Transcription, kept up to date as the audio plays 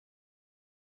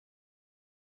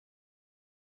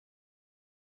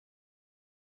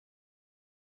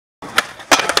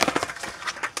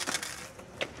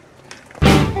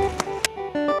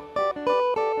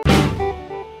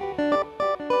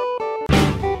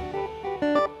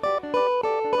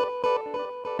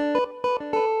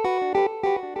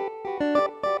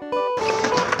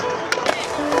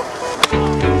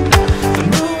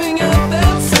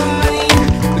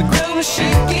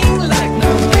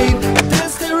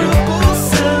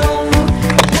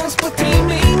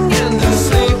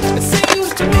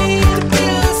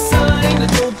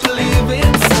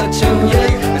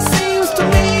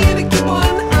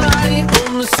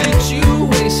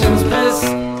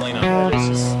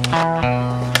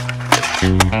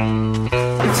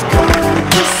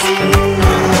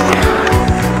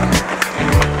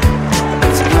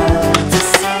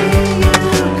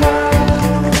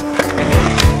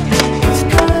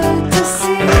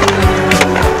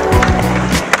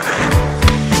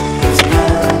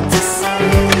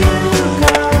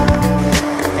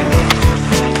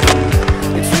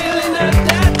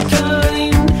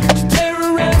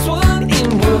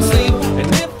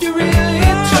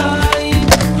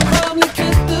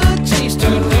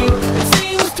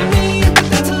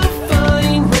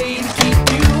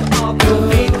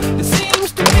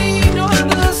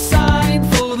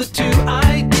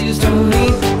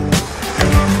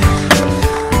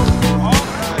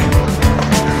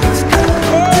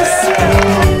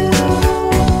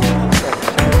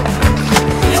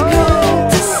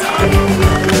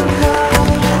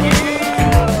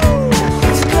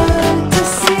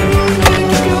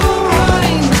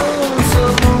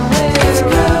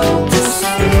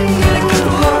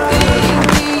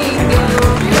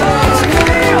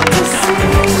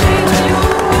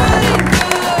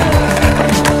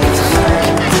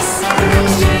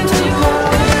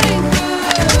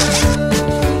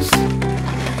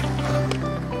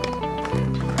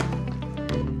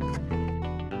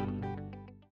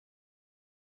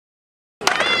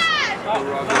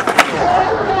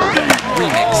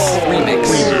Remix.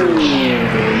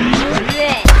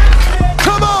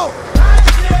 Come on!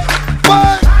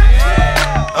 What?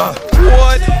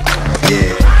 What?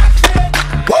 Yeah.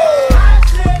 Woo!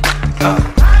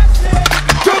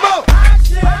 Come on!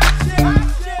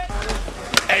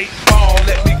 8 ball,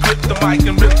 let me grip the mic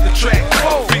and rip the track.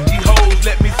 50 hoes,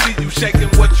 let me see you shaking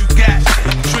what you got.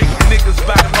 Trick niggas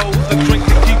by the hoes, a drink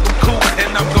to keep them cool.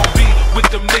 And I'm gon' be with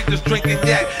them niggas drinking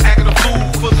yak, acting a fool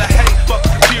full of hate. Fuck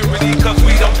security, cause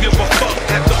we don't give a fuck.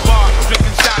 At the bar,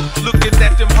 drinking shots, looking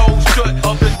at them hoes strut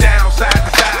up and down, side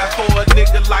to side for a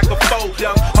nigga like a foe.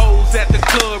 Young hoes at the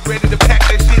club, ready to pack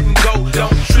that shit and go.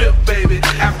 Don't trip, baby.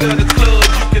 After the club,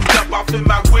 you can jump off in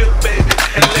my whip, baby,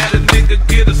 and let a nigga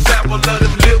get a sample of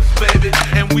them lips, baby.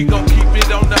 And we gon' keep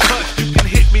it on the hush. You can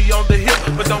hit me on the hip,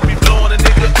 but don't be blowing a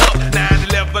nigga up.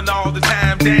 9/11 all the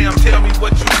time, damn, tell me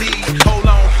what you need. Hold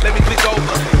on, let me click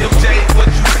over. MJ, what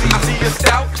you see? I see a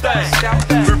stout thing.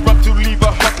 Rip up to leave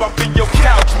a hump up in your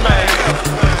couch, man.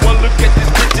 One look at this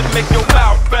bitch and make your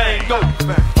mouth bang. Go,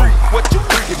 what you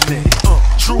thinking, nigga?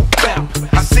 True bout.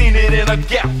 I seen it in a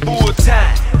gap full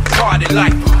time. Party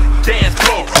like dance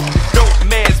floor. Dope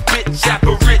man's bitch at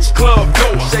the rich club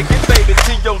door. Shake it, baby,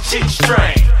 to your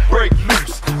G-string. Break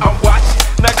loose, I'm watching.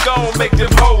 Now go and make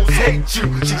them hoes hate you.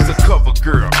 She's a cover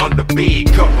girl on the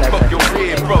bed cover. Fuck your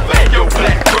red brother and your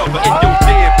black brother and your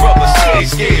dead brother. She ain't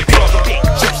scared, brother.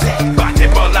 Juicy, body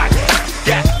like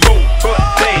got room, but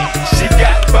damn, she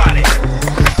got body.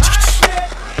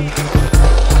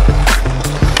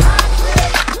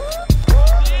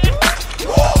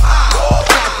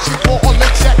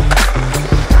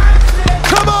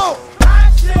 Come on!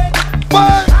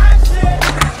 What?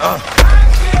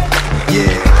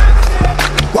 Yeah.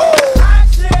 Woo!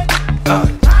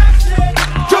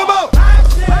 Come on!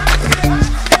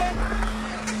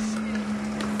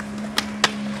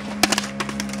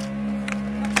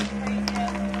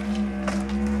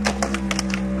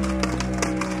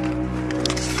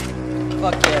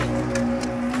 Fuck yeah.